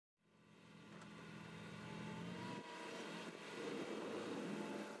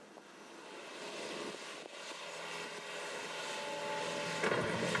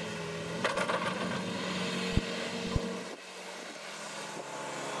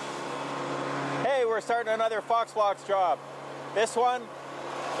we're starting another Fox Blocks job. This one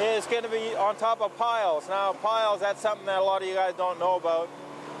is going to be on top of piles. Now piles, that's something that a lot of you guys don't know about.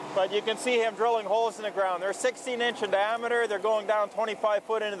 But you can see him drilling holes in the ground. They're 16-inch in diameter. They're going down 25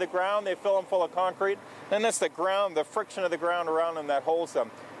 foot into the ground. They fill them full of concrete. Then it's the ground, the friction of the ground around them that holds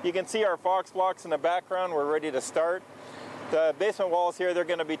them. You can see our Fox blocks in the background. We're ready to start. The basement walls here, they're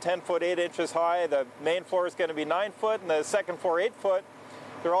going to be 10 foot, 8 inches high. The main floor is going to be 9 foot, and the second floor 8 foot.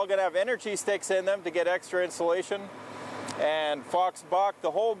 They're all going to have energy sticks in them to get extra insulation. And Fox block, the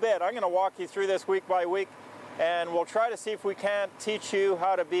whole bit. I'm going to walk you through this week by week. And we'll try to see if we can't teach you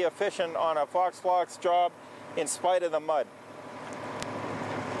how to be efficient on a Fox Blocks job in spite of the mud.